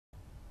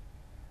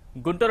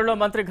గుంటూరులో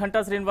మంత్రి ఘంటా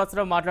శ్రీనివాస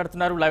రావు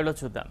మాట్లాడుతున్నారు. లైవ్ లో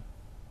చూద్దాం.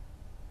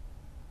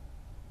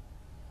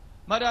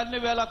 మరి అన్ని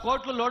వేల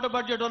కోట్లు లోటు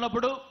బడ్జెట్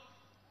ఉన్నప్పుడు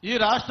ఈ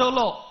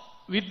రాష్ట్రంలో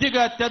విద్యకు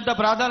అత్యంత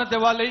ప్రాధాన్యత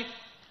ఇవ్వాలి.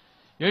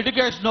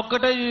 ఎడ్యుకేషన్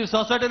ఒక్కటే ఈ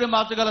సొసైటీని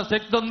మార్చగల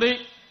శక్తి ఉంది.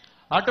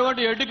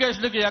 అటువంటి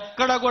ఎడ్యుకేషన్కి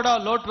ఎక్కడ కూడా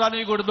లోటు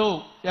రానియకూడదు,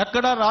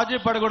 ఎక్కడ రాజీ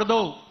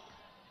పడకూడదు.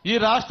 ఈ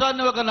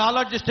రాష్ట్రాన్ని ఒక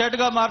నాలెడ్జ్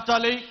స్టేట్గా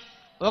మార్చాలి,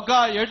 ఒక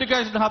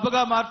ఎడ్యుకేషన్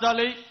హబ్గా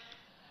మార్చాలి.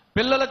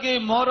 పిల్లలకి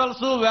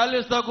మోరల్స్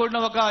వాల్యూస్తో కూడిన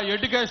ఒక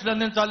ఎడ్యుకేషన్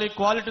అందించాలి,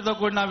 క్వాలిటీతో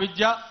కూడిన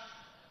విద్య.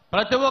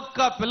 ప్రతి ఒక్క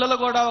పిల్లలు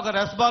కూడా ఒక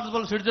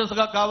రెస్పాన్సిబుల్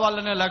సిటిజన్స్గా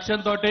కావాలనే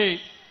లక్ష్యంతో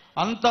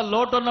అంత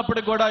లోటు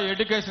ఉన్నప్పటికీ కూడా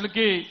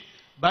ఎడ్యుకేషన్కి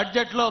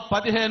బడ్జెట్లో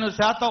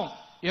 15%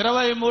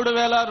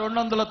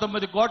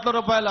 23,209 కోట్ల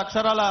రూపాయల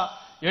అక్షరాల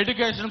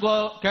ఎడ్యుకేషన్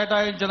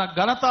కేటాయించిన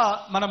ఘనత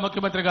మన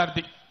ముఖ్యమంత్రి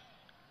గారిది.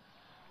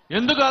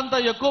 ఎందుకు అంత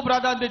ఎక్కువ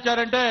ప్రాధాన్యత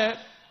ఇచ్చారంటే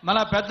మన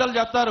పెద్దలు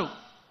చెప్తారు,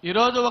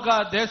 ఈరోజు ఒక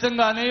దేశం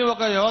కానీ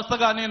ఒక వ్యవస్థ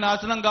కానీ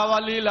నాశనం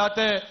కావాలి,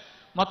 లేకపోతే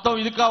మొత్తం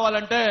ఇది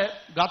కావాలంటే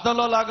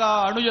గతంలో లాగా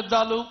అణు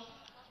యుద్ధాలు,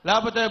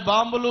 లేకపోతే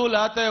బాంబులు,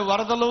 లేకపోతే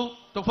వరదలు,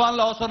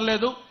 తుఫాన్లు అవసరం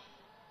లేదు.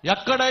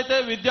 ఎక్కడైతే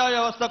విద్యా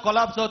వ్యవస్థ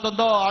కొలాప్స్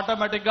అవుతుందో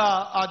ఆటోమేటిక్గా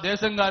ఆ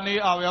దేశం కానీ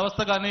ఆ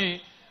వ్యవస్థ కానీ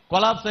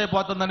కొలాప్స్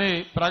అయిపోతుందని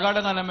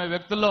ప్రగాఢంగా నమ్మే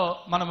వ్యక్తుల్లో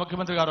మన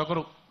ముఖ్యమంత్రి గారు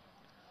ఒకరు.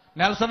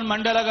 నెల్సన్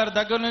మండేలా గారి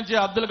దగ్గర నుంచి,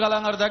 అబ్దుల్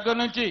కలాం గారి దగ్గర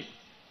నుంచి,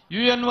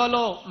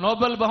 యుఎన్ఓలో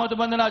నోబెల్ బహుమతి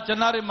పొందిన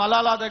చిన్నారి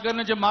మలాలా దగ్గర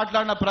నుంచి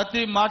మాట్లాడిన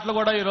ప్రతి మాటలు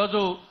కూడా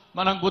ఈరోజు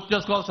మనం గుర్తు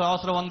చేసుకోవాల్సిన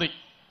అవసరం ఉంది.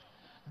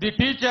 The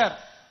teacher,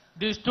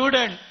 the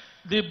student,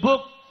 the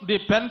book, the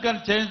pen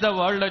can change the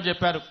world అని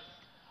చెప్పారు.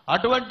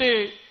 అటువంటి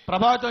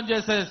ప్రభావితం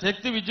చేసే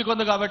శక్తి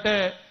విద్యకుంది కాబట్టే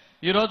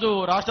ఈరోజు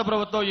రాష్ట్ర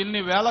ప్రభుత్వం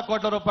ఇన్ని వేల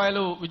కోట్ల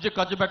రూపాయలు విద్య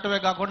ఖర్చు పెట్టడమే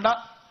కాకుండా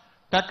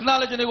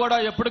టెక్నాలజీని కూడా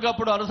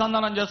ఎప్పటికప్పుడు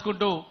అనుసంధానం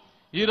చేసుకుంటూ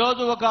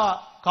ఈరోజు ఒక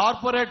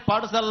కార్పొరేట్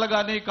పాఠశాలలు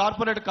కానీ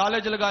కార్పొరేట్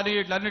కాలేజీలు కానీ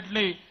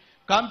వీటన్నింటినీ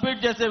కంపీట్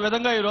చేసే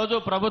విధంగా ఈరోజు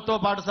ప్రభుత్వ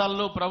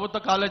పాఠశాలలు ప్రభుత్వ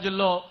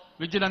కాలేజీల్లో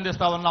విద్యను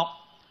అందిస్తా ఉన్నాం.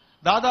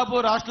 దాదాపు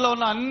రాష్ట్రంలో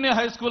ఉన్న అన్ని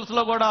హై స్కూల్స్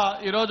లో కూడా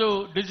ఈరోజు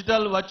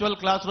డిజిటల్ వర్చువల్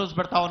క్లాస్ రూమ్స్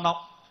పెడతా ఉన్నాం.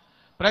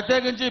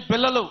 ప్రత్యేకించి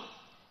పిల్లలు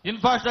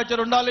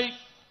ఇన్ఫ్రాస్ట్రక్చర్ ఉండాలి,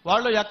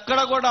 వాళ్ళు ఎక్కడ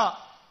కూడా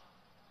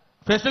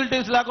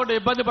ఫెసిలిటీస్ లేకుండా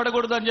ఇబ్బంది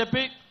పడకూడదు అని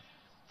చెప్పి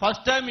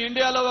ఫస్ట్ టైం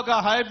ఇండియాలో ఒక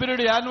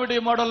హైబ్రిడ్ యాన్యుటీ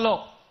మోడల్లో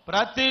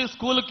ప్రతి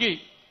స్కూల్కి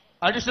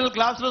అడిషనల్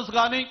క్లాస్ రూమ్స్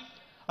కానీ,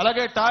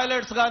 అలాగే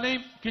టాయిలెట్స్ కానీ,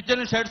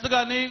 కిచెన్ షెడ్స్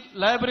కానీ,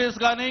 లైబ్రరీస్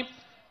కానీ,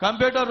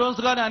 కంప్యూటర్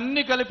రూమ్స్ కానీ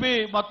అన్ని కలిపి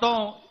మొత్తం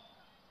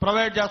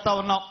ప్రొవైడ్ చేస్తా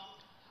ఉన్నాం.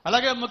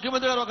 అలాగే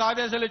ముఖ్యమంత్రి గారు ఒక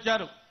ఆదేశాలు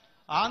ఇచ్చారు,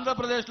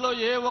 ఆంధ్రప్రదేశ్లో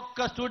ఏ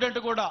ఒక్క స్టూడెంట్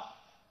కూడా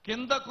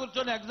కింద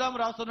కూర్చొని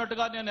ఎగ్జామ్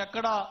రాస్తున్నట్టుగా నేను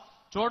ఎక్కడ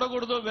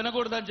చూడకూడదు,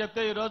 వినకూడదు అని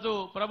చెప్తే ఈరోజు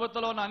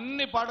ప్రభుత్వంలో ఉన్న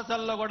అన్ని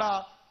పాఠశాలల్లో కూడా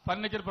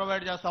ఫర్నిచర్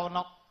ప్రొవైడ్ చేస్తా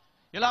ఉన్నాం.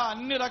 ఇలా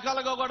అన్ని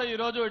రకాలుగా కూడా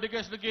ఈరోజు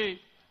ఎడ్యుకేషన్కి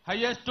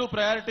హైయెస్ట్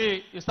ప్రయారిటీ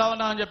ఇస్తా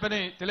ఉన్నామని చెప్పని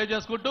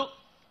తెలియజేసుకుంటూ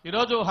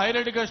ఈరోజు హైయర్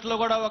ఎడ్యుకేషన్లో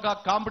కూడా ఒక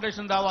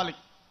కాంపిటీషన్ రావాలి.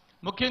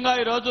 ముఖ్యంగా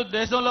ఈరోజు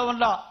దేశంలో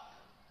ఉన్న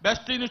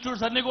బెస్ట్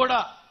ఇన్స్టిట్యూట్స్ అన్ని కూడా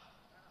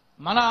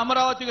మన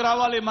అమరావతికి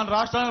రావాలి, మన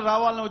రాష్ట్రానికి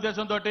రావాలనే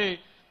ఉద్దేశంతో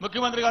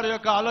ముఖ్యమంత్రి గారి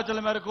యొక్క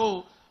ఆలోచనల మేరకు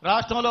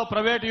రాష్ట్రంలో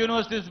ప్రైవేట్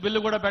యూనివర్సిటీస్ బిల్లు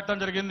కూడా పెట్టడం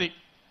జరిగింది.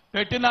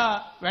 పెట్టిన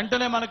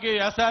వెంటనే మనకి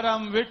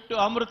ఎస్ఆర్ఎం, విట్,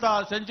 అమృత,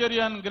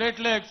 సెంచురియన్,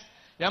 గ్రేట్ లేక్స్,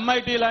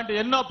 ఎంఐటి లాంటి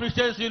ఎన్నో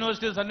ప్రిస్టిజియస్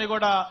యూనివర్సిటీస్ అన్ని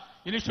కూడా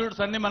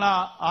ఇన్స్టిట్యూట్స్ అన్ని మన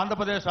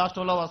ఆంధ్రప్రదేశ్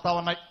రాష్ట్రంలో వస్తా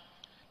ఉన్నాయి.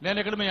 నేను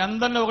ఇక్కడ మీ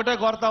అందరినీ ఒకటే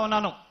కోరుతా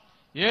ఉన్నాను,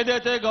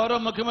 ఏదైతే గౌరవ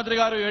ముఖ్యమంత్రి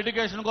గారు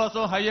ఎడ్యుకేషన్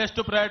కోసం హైయెస్ట్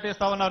ప్రయారిటీ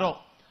ఇస్తా ఉన్నారో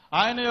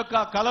ఆయన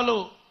యొక్క కలలు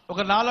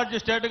ఒక నాలెడ్జ్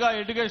స్టేట్గా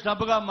ఎడ్యుకేషన్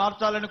హబ్గా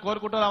మార్చాలని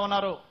కోరుకుంటూ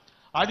ఉన్నారు.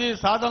 అది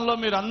సాధనలో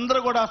మీరు అందరూ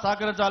కూడా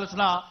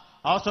సహకరించాల్సిన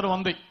అవసరం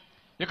ఉంది.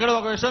 ఇక్కడ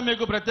ఒక విషయం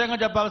మీకు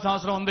ప్రత్యేకంగా చెప్పాల్సిన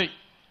అవసరం ఉంది.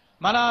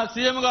 మన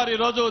సీఎం గారు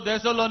ఈరోజు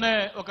దేశంలోనే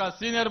ఒక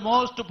సీనియర్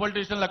మోస్ట్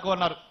పొలిటీషియన్ లెక్క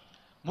ఉన్నారు.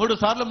 3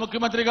 సార్లు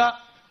ముఖ్యమంత్రిగా,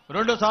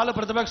 2 సార్లు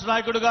ప్రతిపక్ష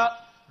నాయకుడిగా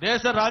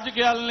దేశ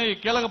రాజకీయాలని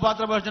కీలక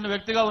పాత్ర వహించిన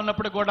వ్యక్తిగా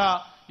ఉన్నప్పటికీ కూడా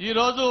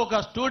ఈరోజు ఒక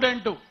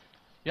స్టూడెంట్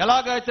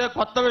ఎలాగైతే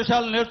కొత్త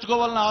విషయాలు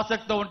నేర్చుకోవాలన్న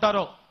ఆసక్తితో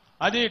ఉంటారో,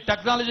 అది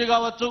టెక్నాలజీ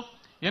కావచ్చు,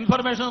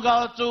 ఇన్ఫర్మేషన్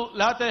కావచ్చు,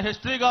 లేకపోతే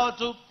హిస్టరీ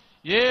కావచ్చు,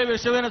 ఏ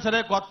విషయమైనా సరే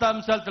కొత్త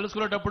అంశాలు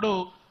తెలుసుకునేటప్పుడు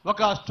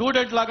ఒక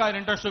స్టూడెంట్ లాగా ఆయన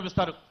ఇంట్రెస్ట్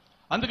చూపిస్తారు.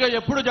 అందుకే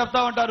ఎప్పుడు చెప్తా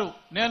ఉంటారు,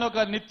 నేను ఒక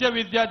నిత్య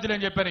విద్యార్థిని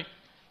అని చెప్పని.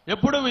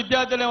 ఎప్పుడు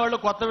విద్యార్థులే వాళ్ళు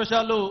కొత్త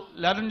విషయాలు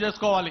లెర్న్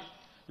చేసుకోవాలి.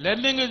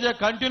 Learning is a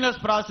continuous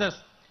process.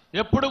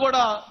 ఎప్పుడు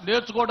కూడా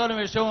నేర్చుకోవడం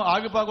విషయం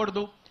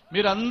ఆగిపోకూడదు.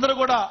 మీరందరూ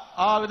కూడా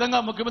ఆ విధంగా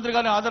ముఖ్యమంత్రి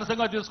గారిని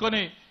ఆదర్శంగా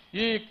తీసుకొని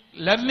ఈ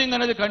లెర్నింగ్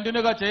అనేది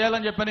కంటిన్యూగా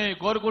చేయాలని చెప్పని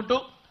కోరుకుంటూ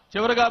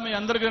చివరిగా మీ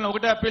అందరికీ నేను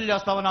ఒకటే అప్పీల్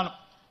చేస్తా ఉన్నాను.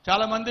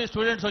 చాలా మంది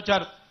స్టూడెంట్స్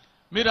వచ్చారు,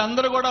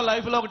 మీరందరూ కూడా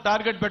లైఫ్లో ఒక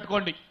టార్గెట్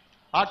పెట్టుకోండి.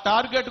 ఆ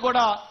టార్గెట్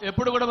కూడా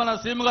ఎప్పుడు కూడా మన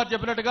సీఎం గారు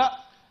చెప్పినట్టుగా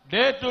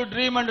day to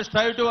dream and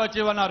strive to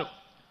achieve అన్నారు.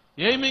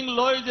 ఎయిమింగ్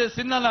లో ఇస్ ఏ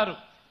సిన్ అన్నారు.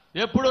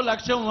 ఎప్పుడు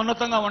లక్ష్యం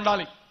ఉన్నతంగా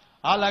ఉండాలి.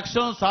 ఆ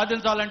లక్ష్యం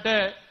సాధించాలంటే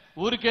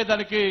ఊరికే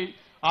దానికి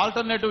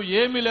ఆల్టర్నేటివ్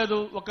ఏమీ లేదు.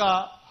 ఒక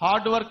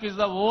hard work is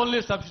the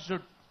only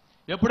substitute.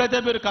 ఎప్పుడైతే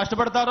మీరు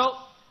కష్టపడతారో,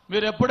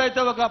 మీరు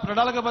ఎప్పుడైతే ఒక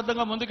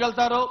ప్రణాళికబద్ధంగా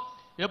ముందుకెళ్తారో,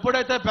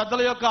 ఎప్పుడైతే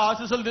పెద్దల యొక్క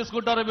ఆశీస్సులు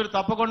తీసుకుంటారో మీరు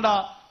తప్పకుండా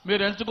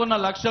మీరు ఎంచుకున్న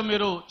లక్ష్యం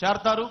మీరు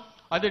చేరతారు.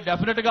 అది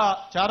డెఫినెట్ గా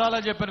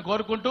చేరాలని చెప్పని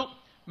కోరుకుంటూ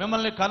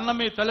మిమ్మల్ని కన్న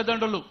మీ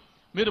తల్లిదండ్రులు,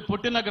 మీరు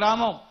పుట్టిన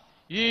గ్రామం,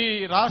 ఈ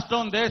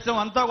రాష్ట్రం, దేశం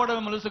అంతా కూడా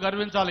మిమ్మల్ని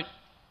గర్వించాలి.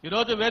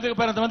 ఈరోజు వేదిక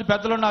పైన ఎంతమంది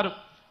పెద్దలు ఉన్నారు,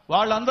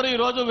 వాళ్ళందరూ ఈ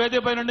రోజు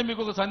వేదికపై నుండి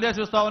మీకు ఒక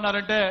సందేశం ఇస్తా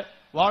ఉన్నారంటే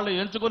వాళ్ళు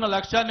ఎంచుకున్న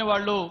లక్ష్యాన్ని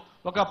వాళ్ళు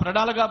ఒక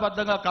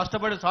ప్రణాళికాబద్ధంగా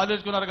కష్టపడి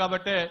సాధించుకున్నారు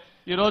కాబట్టి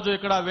ఈ రోజు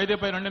ఇక్కడ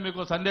వేదికపై నుండి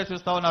మీకు సందేశం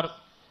ఇస్తా ఉన్నారు.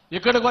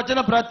 ఇక్కడికి వచ్చిన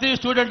ప్రతి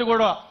స్టూడెంట్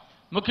కూడా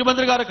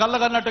ముఖ్యమంత్రి గారు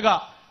కళ్ళగన్నట్టుగా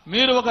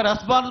మీరు ఒక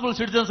రెస్పాన్సిబుల్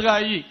సిటిజన్స్ గా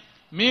అయ్యి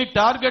మీ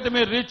టార్గెట్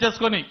మీరు రీచ్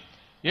చేసుకొని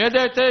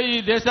ఏదైతే ఈ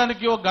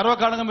దేశానికి ఒక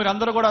గర్వకారణంగా మీరు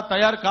అందరూ కూడా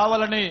తయారు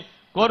కావాలని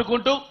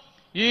కోరుకుంటూ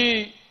ఈ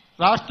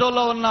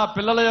రాష్ట్రంలో ఉన్న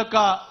పిల్లల యొక్క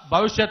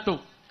భవిష్యత్తు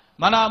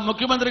మన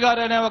ముఖ్యమంత్రి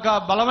గారు అనే ఒక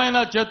బలమైన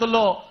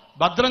చేతుల్లో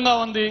భద్రంగా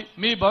ఉంది.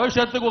 మీ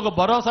భవిష్యత్తుకు ఒక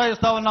భరోసా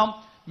ఇస్తా ఉన్నాం.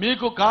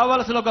 మీకు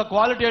కావాల్సిన ఒక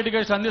క్వాలిటీ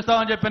ఎడ్యుకేషన్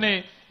అందిస్తామని చెప్పని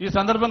ఈ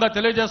సందర్భంగా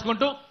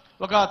తెలియజేసుకుంటూ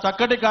ఒక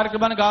చక్కటి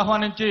కార్యక్రమానికి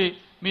ఆహ్వానించి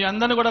మీ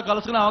అందరినీ కూడా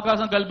కలుసుకునే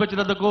అవకాశం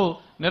కల్పించినందుకు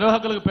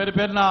నిర్వాహకులకు పేరు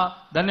పేరున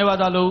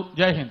ధన్యవాదాలు.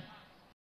 జై హింద్.